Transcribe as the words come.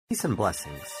Peace and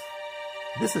blessings.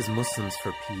 This is Muslims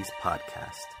for Peace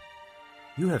podcast.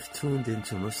 You have tuned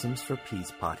into Muslims for Peace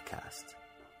podcast.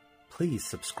 Please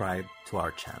subscribe to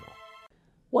our channel.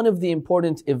 One of the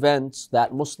important events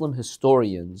that Muslim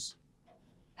historians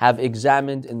have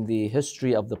examined in the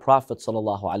history of the Prophet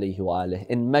ﷺ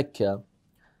in Mecca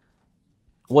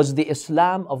was the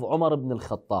Islam of Omar ibn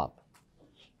al-Khattab.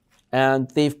 And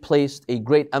they've placed a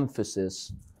great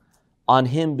emphasis on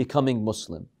him becoming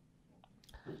Muslim.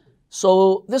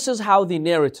 So this is how the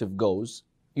narrative goes.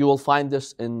 You will find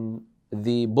this in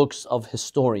the books of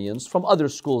historians from other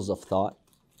schools of thought.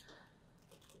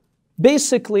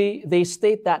 Basically, they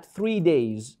state that 3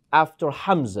 days after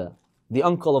Hamza, the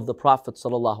uncle of the Prophet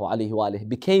ﷺ,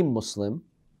 became Muslim,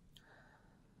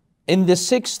 in the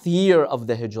 6th year of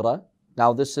the Hijrah,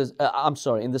 now this is,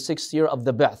 in the 6th year of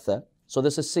the Ba'tha, so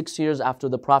this is 6 years after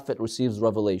the Prophet receives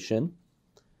revelation,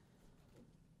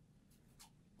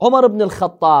 Omar ibn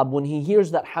al-Khattab, when he hears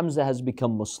that Hamza has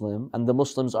become Muslim and the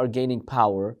Muslims are gaining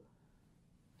power,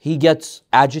 he gets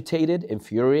agitated,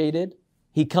 infuriated.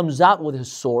 He comes out with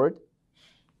his sword,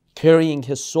 carrying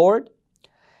his sword,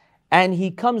 and he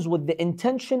comes with the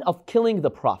intention of killing the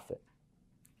Prophet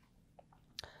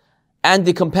and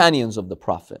the companions of the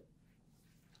Prophet.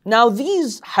 Now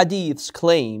these hadiths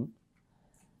claim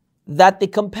that the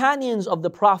companions of the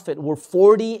Prophet were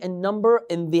 40 in number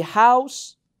in the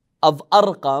house of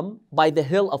Arqam by the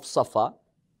hill of Safa.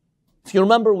 If you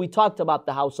remember, we talked about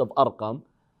the house of Arqam.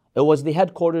 It was the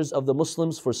headquarters of the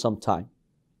Muslims for some time.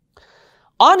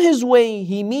 On his way,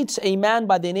 he meets a man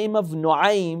by the name of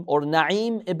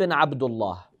Na'im ibn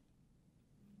Abdullah.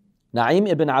 Na'im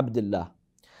ibn Abdullah.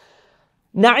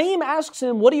 Na'im asks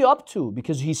him, what are you up to?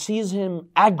 Because he sees him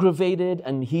aggravated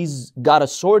and he's got a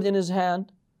sword in his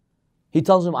hand. He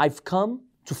tells him, I've come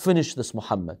to finish this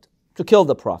Muhammad, to kill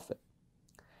the Prophet.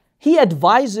 He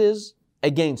advises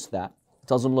against that. He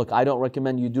tells him, look, I don't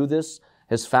recommend you do this.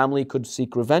 His family could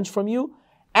seek revenge from you.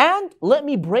 And let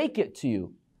me break it to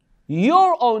you.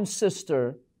 Your own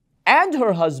sister and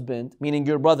her husband, meaning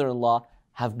your brother-in-law,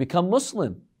 have become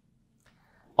Muslim.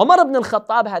 Omar ibn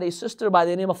al-Khattab had a sister by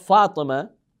the name of Fatima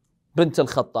bint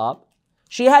al-Khattab.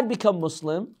 She had become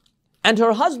Muslim and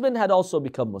her husband had also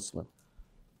become Muslim.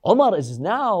 Omar is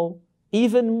now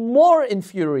even more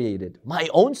infuriated. My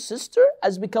own sister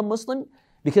has become Muslim,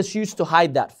 because she used to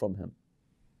hide that from him.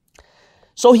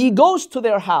 So he goes to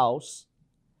their house.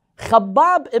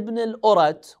 Khabbab ibn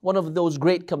al-Urat, one of those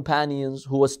great companions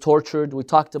who was tortured, we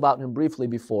talked about him briefly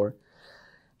before,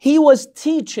 he was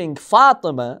teaching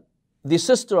Fatima, the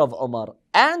sister of Umar,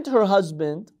 and her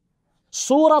husband,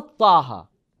 Surah Taha.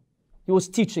 He was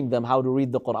teaching them how to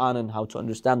read the Quran and how to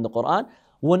understand the Quran.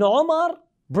 When Umar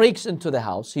breaks into the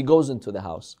house, he goes into the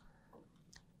house.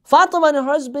 Fatima and her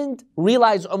husband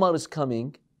realize Umar is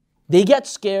coming. They get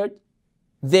scared.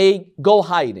 They go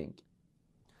hiding.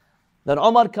 Then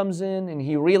Umar comes in and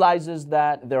he realizes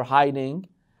that they're hiding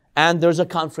and there's a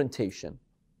confrontation.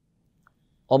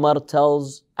 Umar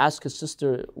asks his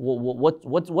sister,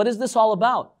 what is this all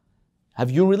about? Have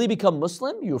you really become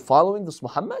Muslim? You're following this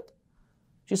Muhammad?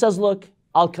 She says, look,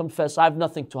 I'll confess, I have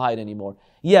nothing to hide anymore.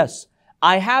 Yes,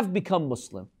 I have become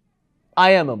Muslim.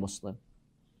 I am a Muslim.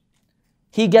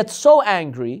 He gets so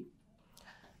angry,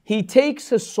 he takes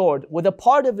his sword. With a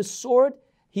part of his sword,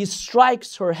 he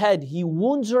strikes her head. He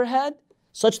wounds her head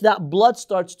such that blood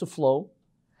starts to flow.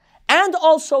 And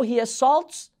also he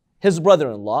assaults his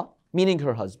brother-in-law, meaning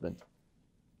her husband.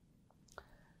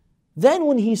 Then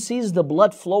when he sees the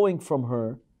blood flowing from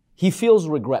her, he feels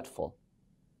regretful.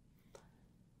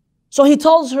 So he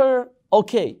tells her,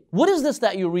 okay, what is this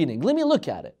that you're reading? Let me look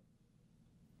at it.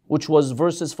 Which was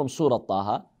verses from Surah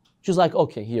Taha. She's like,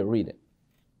 okay, here, read it.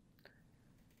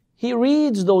 He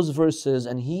reads those verses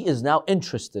and he is now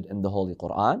interested in the Holy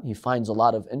Quran. He finds a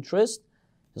lot of interest.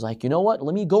 He's like, you know what?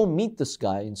 Let me go meet this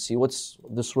guy and see what's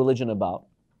this religion about.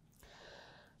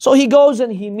 So he goes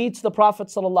and he meets the Prophet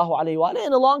ﷺ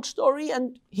in a long story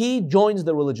and he joins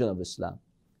the religion of Islam.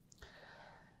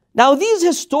 Now these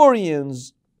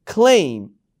historians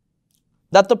claim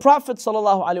that the Prophet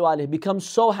ﷺ becomes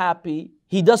so happy,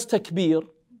 he does takbir,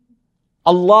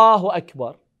 Allahu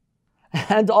Akbar,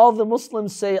 and all the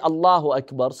Muslims say Allahu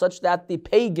Akbar, such that the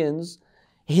pagans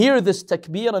hear this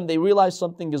takbir and they realize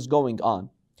something is going on.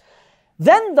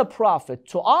 Then the Prophet,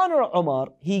 to honor Umar,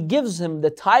 he gives him the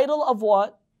title of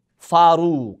what?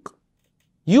 Faruq.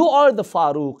 You are the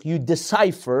Faruq, you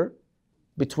decipher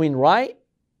between right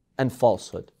and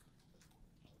falsehood.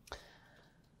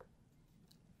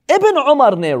 Ibn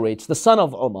Umar narrates, the son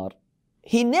of Umar,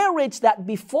 he narrates that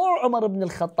before Umar ibn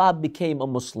al-Khattab became a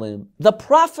Muslim, the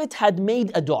Prophet had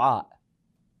made a dua.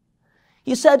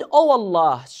 He said, "Oh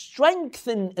Allah,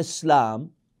 strengthen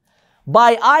Islam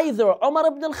by either Umar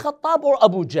ibn al-Khattab or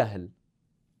Abu Jahl."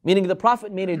 Meaning the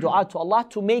Prophet made a dua to Allah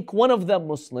to make one of them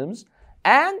Muslims.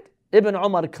 And Ibn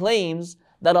Umar claims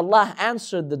that Allah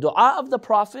answered the dua of the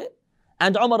Prophet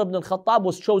and Umar ibn al-Khattab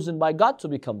was chosen by God to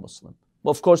become Muslim.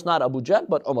 Well, of course, not Abu Jahl,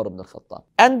 but Umar ibn al-Khattab.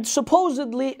 And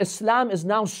supposedly Islam is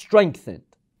now strengthened.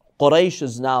 Quraysh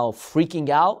is now freaking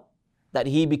out that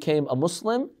he became a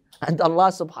Muslim, and Allah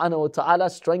subhanahu wa ta'ala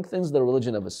strengthens the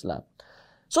religion of Islam.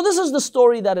 So this is the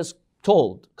story that is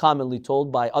told, commonly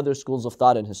told by other schools of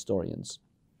thought and historians.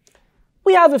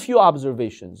 We have a few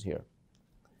observations here.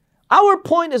 Our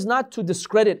point is not to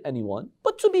discredit anyone,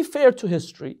 but to be fair to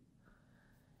history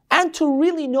and to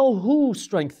really know who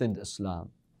strengthened Islam,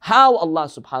 how Allah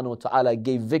subhanahu wa ta'ala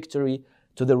gave victory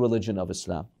to the religion of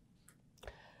Islam.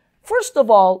 First of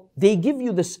all, they give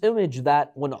you this image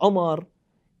that when Umar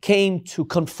came to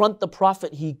confront the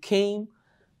Prophet, he came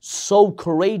so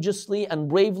courageously and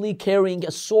bravely carrying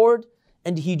a sword,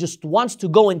 and he just wants to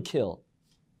go and kill.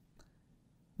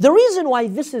 The reason why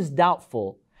this is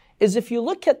doubtful is if you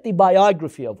look at the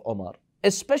biography of Umar,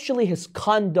 especially his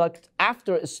conduct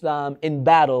after Islam in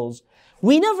battles,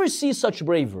 we never see such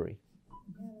bravery.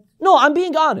 No, I'm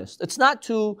being honest. It's not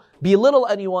to belittle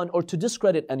anyone or to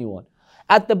discredit anyone.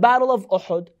 At the Battle of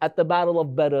Uhud, at the Battle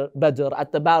of Badr,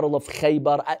 at the Battle of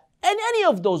Khaybar, in any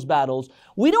of those battles,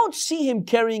 we don't see him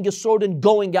carrying a sword and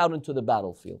going out into the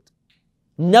battlefield.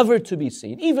 Never to be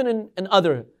seen, even in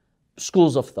other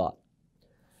schools of thought.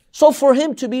 So for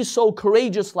him to be so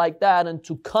courageous like that and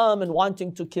to come and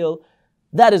wanting to kill,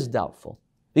 that is doubtful.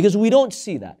 Because we don't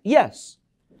see that. Yes,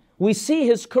 we see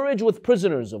his courage with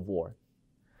prisoners of war.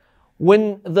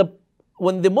 When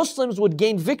the Muslims would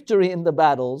gain victory in the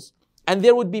battles and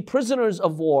there would be prisoners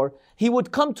of war, he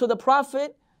would come to the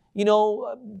Prophet,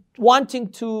 wanting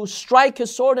to strike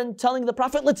his sword and telling the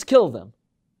Prophet, let's kill them.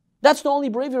 That's the only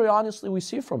bravery, honestly, we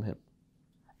see from him.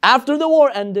 After the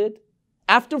war ended,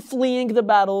 after fleeing the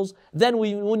battles, then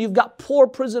when you've got poor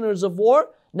prisoners of war,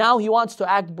 now he wants to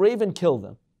act brave and kill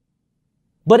them.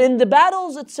 But in the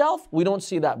battles itself, we don't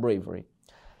see that bravery.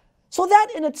 So that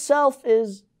in itself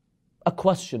is a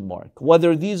question mark,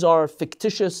 whether these are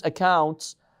fictitious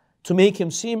accounts to make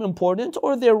him seem important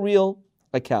or they're real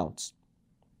accounts.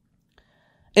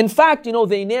 In fact,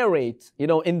 they narrate,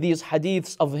 in these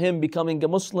hadiths of him becoming a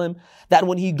Muslim, that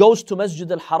when he goes to Masjid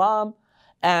al-Haram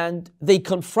and they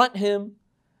confront him,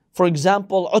 for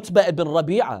example, Utbah ibn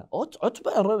Rabi'ah.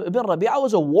 Utbah ibn Rabi'ah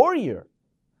was a warrior.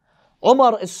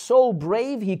 Umar is so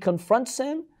brave, he confronts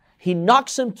him, he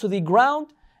knocks him to the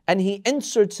ground, and he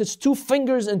inserts his 2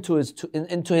 fingers into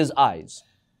his eyes.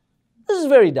 This is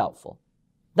very doubtful.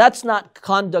 That's not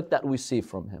conduct that we see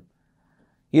from him.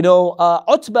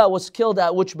 Utbah was killed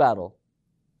at which battle?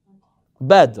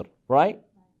 Badr, right?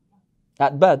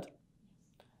 At Badr.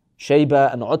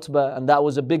 Shayba and Utbah, and that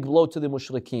was a big blow to the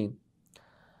mushrikeen.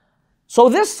 So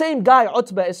this same guy,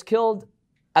 Utbah, is killed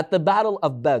at the Battle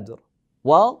of Badr.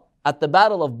 Well, at the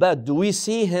Battle of Badr, do we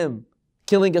see him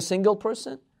killing a single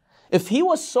person? If he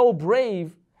was so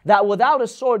brave that without a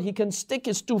sword he can stick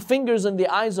his 2 fingers in the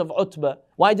eyes of Utbah,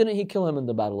 why didn't he kill him in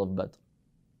the Battle of Badr?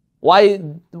 Why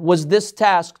was this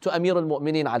task to Amir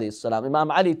al-Mu'mineen alayhi salam, Imam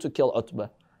Ali, to kill Utbah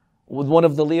with one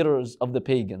of the leaders of the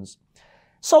pagans?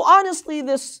 So honestly,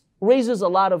 this raises a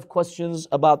lot of questions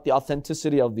about the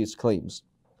authenticity of these claims.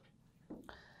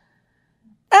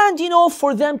 And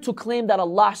for them to claim that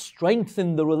Allah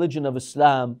strengthened the religion of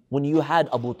Islam when you had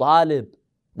Abu Talib,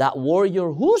 that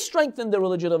warrior who strengthened the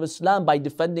religion of Islam by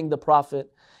defending the Prophet.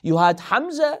 You had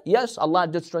Hamza, yes, Allah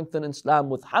did strengthen Islam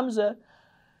with Hamza.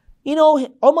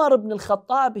 Umar ibn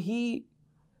al-Khattab, he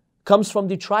comes from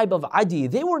the tribe of Adi.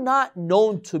 They were not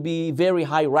known to be very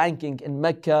high ranking in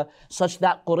Mecca, such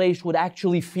that Quraysh would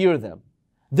actually fear them.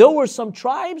 There were some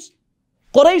tribes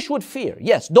Quraysh would fear.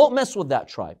 Yes, don't mess with that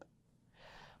tribe.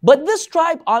 But this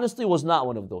tribe, honestly, was not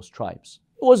one of those tribes.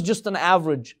 It was just an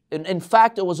average. In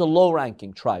fact, it was a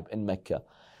low-ranking tribe in Mecca.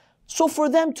 So for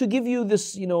them to give you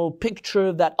this,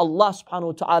 picture that Allah subhanahu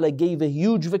wa ta'ala gave a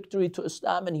huge victory to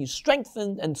Islam and He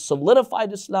strengthened and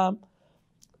solidified Islam,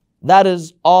 that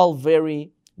is all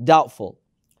very doubtful.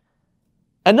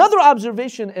 Another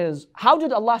observation is, how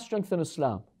did Allah strengthen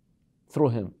Islam? Through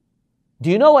him.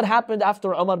 Do you know what happened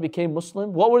after Umar became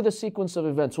Muslim? What were the sequence of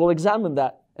events? We'll examine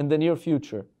that in the near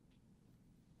future.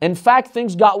 In fact,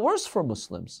 things got worse for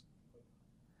Muslims.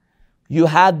 You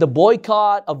had the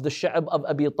boycott of the Sha'b of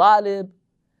Abi Talib.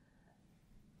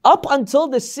 Up until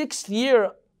the 6th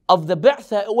year of the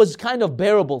Bi'tha, it was kind of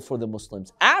bearable for the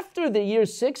Muslims. After the year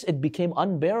 6, it became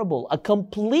unbearable. A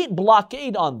complete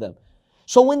blockade on them.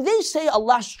 So when they say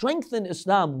Allah strengthened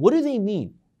Islam, what do they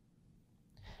mean?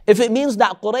 If it means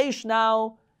that Quraysh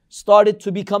now started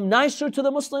to become nicer to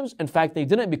the Muslims, in fact, they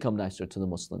didn't become nicer to the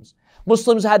Muslims.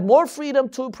 Muslims had more freedom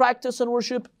to practice and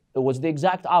worship. It was the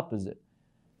exact opposite.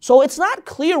 So it's not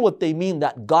clear what they mean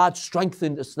that God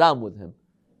strengthened Islam with him.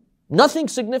 Nothing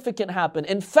significant happened.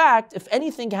 In fact, if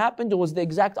anything happened, it was the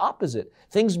exact opposite.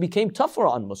 Things became tougher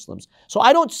on Muslims. So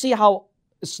I don't see how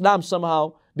Islam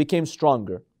somehow became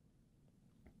stronger.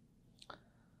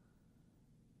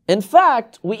 In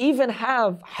fact, we even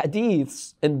have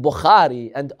hadiths in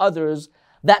Bukhari and others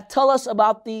that tell us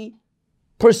about the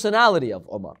personality of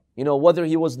Omar. You know, whether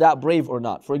he was that brave or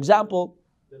not. For example,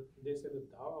 they said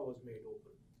that dawah was made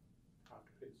open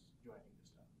after his joining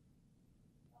Islam.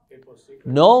 It was secret.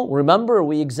 No, remember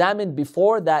we examined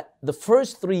before that the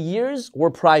first 3 years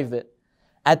were private.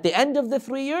 At the end of the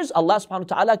 3 years, Allah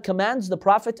subhanahu wa ta'ala commands the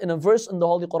Prophet in a verse in the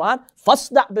Holy Quran,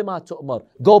 فَاسْدَعْ بِمَا تُؤْمَرْ.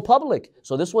 Go public.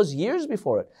 So this was years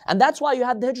before it. And that's why you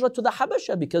had the hijrah to the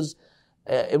Habasha, because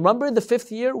remember the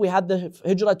 5th year we had the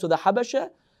hijrah to the Habasha?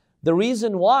 The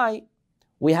reason why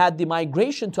we had the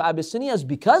migration to Abyssinia is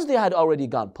because they had already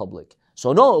gone public.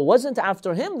 So no, it wasn't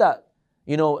after him that,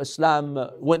 Islam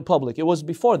went public. It was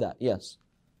before that, yes.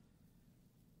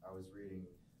 I was reading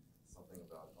something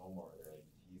about Omar that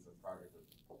he's a product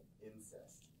of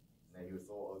incest, and that he was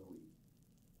so ugly.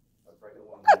 A pregnant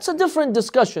woman. That's a different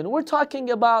discussion. We're talking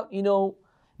about,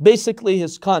 basically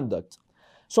his conduct.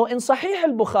 So in Sahih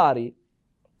al-Bukhari,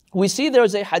 we see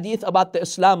there's a hadith about the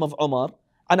Islam of Omar.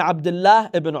 And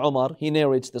Abdullah ibn Umar, he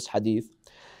narrates this hadith.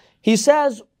 He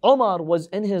says, Omar was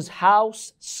in his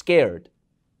house scared.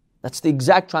 That's the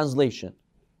exact translation.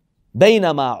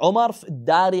 بينما عمر في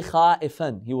الدار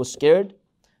خائفا. He was scared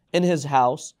in his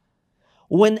house.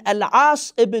 When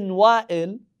Al-As ibn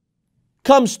Wa'il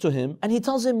comes to him and he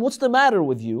tells him, what's the matter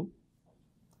with you?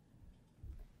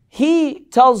 He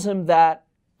tells him that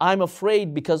I'm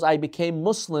afraid because I became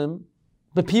Muslim,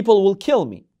 but people will kill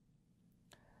me.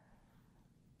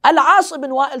 Al-As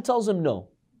ibn Wa'il tells him, no,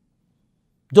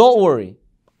 don't worry.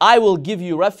 I will give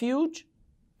you refuge,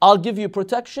 I'll give you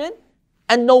protection,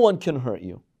 and no one can hurt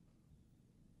you.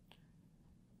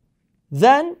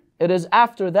 Then it is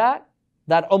after that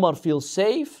Umar feels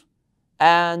safe,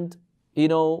 and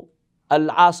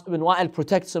Al-As ibn Wa'il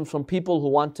protects him from people who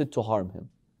wanted to harm him.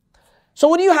 So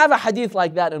when you have a hadith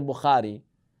like that in Bukhari,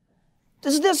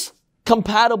 is this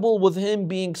compatible with him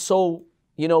being so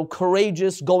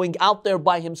courageous, going out there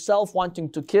by himself, wanting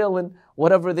to kill and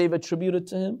whatever they've attributed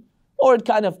to him? Or it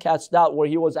kind of casts doubt where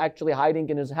he was actually hiding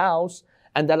in his house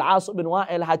and Al-As ibn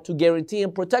Wa'il had to guarantee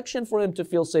him protection for him to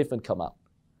feel safe and come out.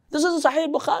 This is in Sahih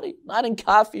al-Bukhari, not in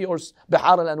Kafi or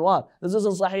Bihar al-Anwar. This is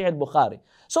in Sahih al-Bukhari.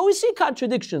 So we see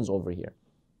contradictions over here.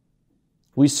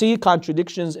 We see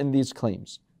contradictions in these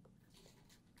claims.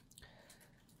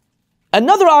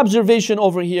 Another observation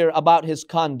over here about his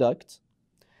conduct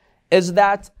is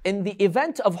that in the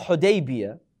event of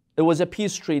Hudaybiyah, it was a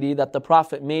peace treaty that the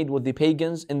Prophet made with the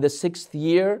pagans in the 6th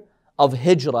year of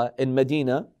Hijrah in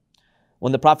Medina.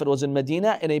 When the Prophet was in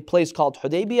Medina, in a place called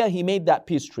Hudaybiyah, he made that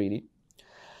peace treaty.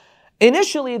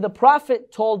 Initially, the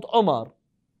Prophet told Umar,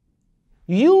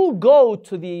 you go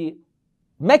to the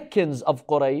Meccans of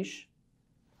Quraysh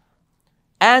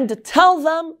and tell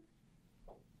them,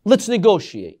 let's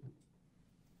negotiate.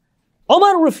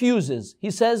 Umar refuses.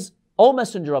 He says, O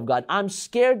Messenger of God, I'm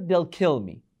scared they'll kill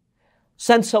me.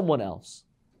 Send someone else.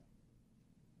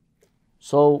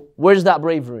 So where's that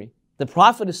bravery? The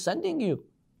Prophet is sending you.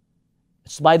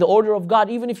 It's by the order of God.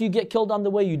 Even if you get killed on the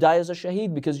way, you die as a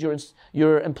shaheed because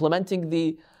you're implementing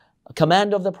the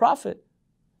command of the Prophet.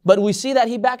 But we see that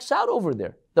he backs out over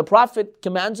there. The Prophet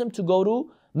commands him to go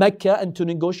to Mecca and to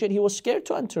negotiate. He was scared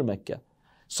to enter Mecca.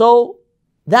 So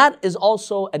that is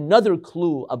also another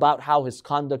clue about how his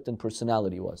conduct and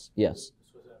personality was. Yes.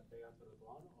 This was at Bayat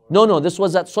al-Ridwan? No, this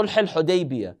was at Sulh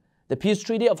al-Hudaybiyah. The peace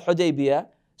treaty of Hudaybiyah,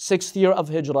 6th year of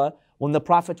Hijrah. When the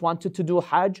Prophet wanted to do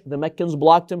Hajj, the Meccans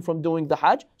blocked him from doing the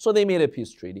Hajj, so they made a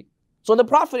peace treaty. So the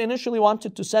Prophet initially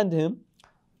wanted to send him,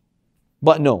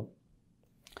 but no.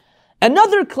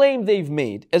 Another claim they've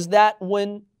made is that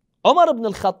when Umar ibn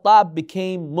al-Khattab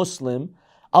became Muslim,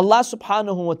 Allah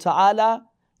subhanahu wa ta'ala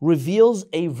reveals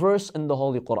a verse in the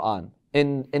Holy Quran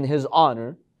in his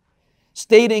honor,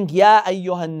 stating, Ya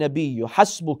ayyuhan nabiyyu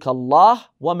hasbuka Allah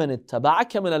wa man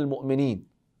ittaba'aka min al-mu'mineen.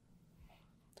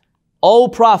 O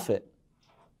Prophet,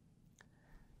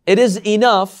 it is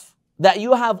enough that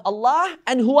you have Allah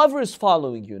and whoever is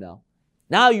following you now.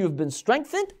 Now you've been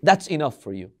strengthened, that's enough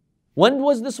for you. When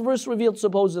was this verse revealed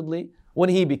supposedly? When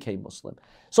he became Muslim.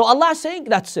 So Allah is saying,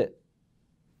 that's it.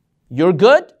 You're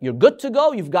good to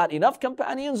go, you've got enough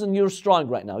companions and you're strong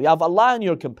right now. You have Allah and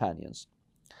your companions.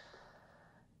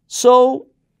 So,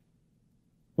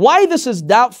 why this is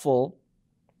doubtful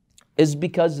is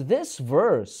because this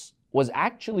verse was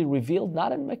actually revealed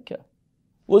not in Mecca. It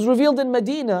was revealed in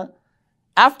Medina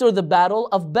after the battle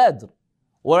of Badr.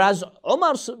 Whereas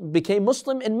Omar became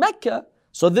Muslim in Mecca.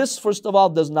 So this, first of all,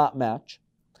 does not match.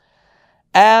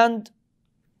 And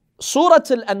Surah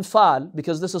Al-Anfal,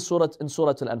 because this is Surah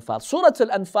Al-Anfal. Surah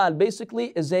Al-Anfal basically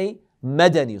is a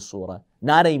Madani surah,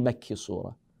 not a Mecca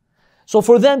surah. So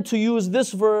for them to use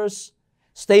this verse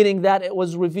stating that it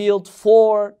was revealed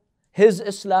for his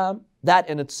Islam, that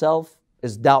in itself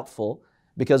is doubtful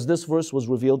because this verse was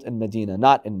revealed in Medina,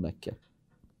 not in Mecca.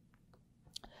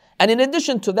 And in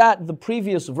addition to that, the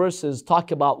previous verses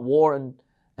talk about war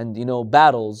and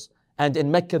battles. And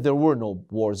in Mecca, there were no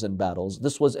wars and battles.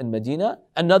 This was in Medina.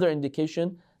 Another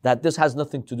indication that this has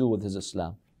nothing to do with his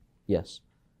Islam. Yes.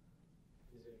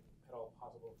 Is it at all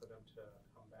possible for them to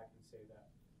come back and say that,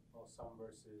 well, some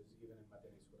verses, even in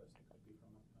Madani surahs, they could be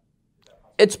from Mecca? Is that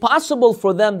possible? It's possible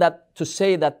for them to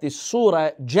say that the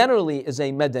surah generally is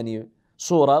a Madani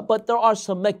surah, but there are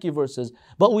some Mecca verses.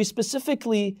 But we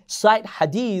specifically cite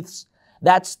hadiths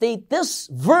that state this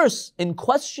verse in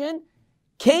question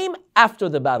came after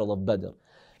the battle of Badr.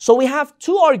 So we have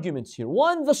two arguments here.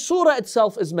 One, the surah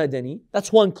itself is Madani.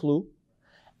 That's one clue.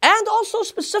 And also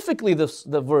specifically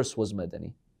the verse was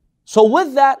Madani. So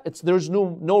with that, there's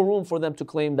no room for them to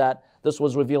claim that this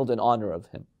was revealed in honor of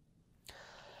him.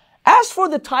 As for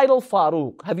the title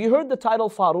Faruq, have you heard the title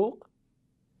Faruq?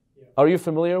 Yeah. Are you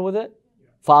familiar with it? Yeah.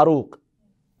 Faruq.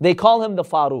 They call him the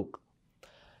Faruq.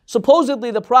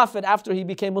 Supposedly the Prophet, after he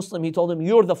became Muslim, he told him,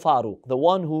 you're the Faruq, the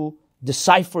one who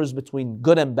deciphers between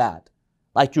good and bad.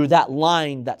 Like you're that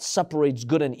line that separates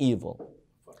good and evil.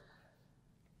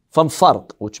 From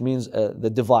farq, which means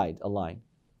the divide, a line.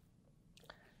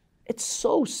 It's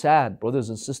so sad, brothers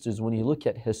and sisters, when you look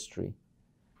at history.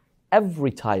 Every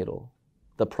title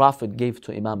the Prophet gave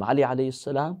to Imam Ali alayhi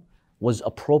salam was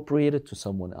appropriated to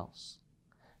someone else.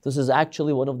 This is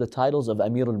actually one of the titles of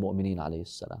Amir al-Mu'mineen alayhi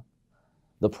salam.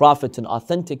 The Prophet in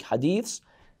authentic hadiths,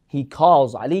 he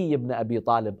calls Ali ibn Abi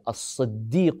Talib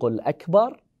as-Siddiq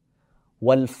al-Akbar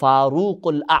wal-Faruq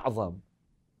al-A'zam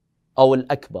or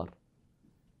al-Akbar.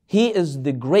 He is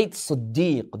the great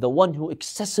Siddiq, the one who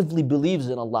excessively believes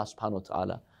in Allah subhanahu wa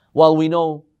ta'ala. While we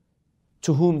know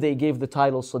to whom they gave the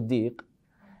title Siddiq.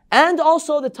 And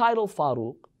also the title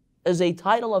Faruq is a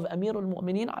title of Amir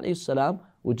al-Mu'mineen alayhi salam,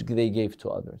 which they gave to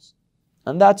others.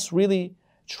 And that's really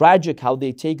tragic how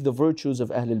they take the virtues of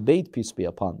Ahlul Bayt, peace be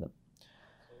upon them.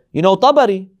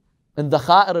 Tabari, in the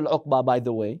Kha'ir al-Uqba, by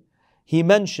the way, he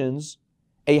mentions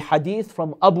a hadith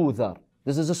from Abu Dhar.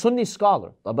 This is a Sunni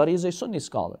scholar. Tabari is a Sunni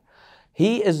scholar.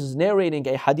 He is narrating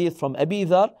a hadith from Abi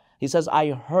Dhar. He says,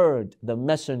 I heard the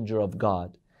Messenger of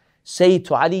God say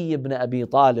to Ali ibn Abi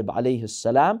Talib alayhi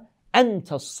salam,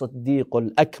 أنت الصديق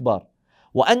الأكبر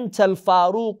وأنت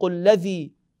الفاروق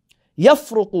الذي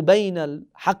يفرق بين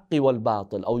الحق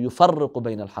والباطل أو يفرق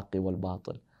بين الحق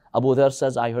والباطل. Abu Dhar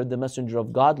says, I heard the Messenger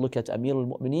of God, look at Amir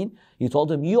al-Mu'mineen. He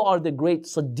told him, you are the great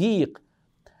Siddiq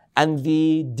and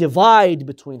the divide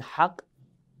between haqq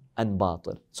and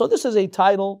batil. So this is a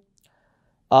title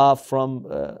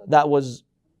that was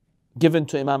given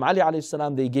to Imam Ali alayhi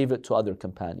salam. They gave it to other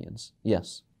companions.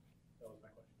 Yes.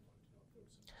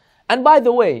 And by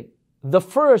the way, the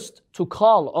first to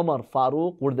call Umar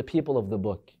Faruq were the people of the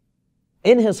book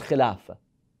in his Khilafah.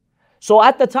 So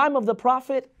at the time of the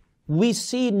Prophet, we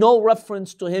see no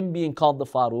reference to him being called the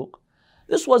Faruq.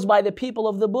 This was by the people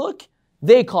of the book.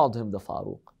 They called him the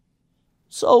Faruq.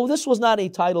 So this was not a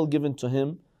title given to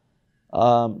him,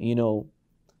 by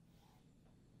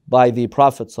the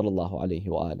Prophet sallallahu alaihi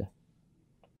wasallam.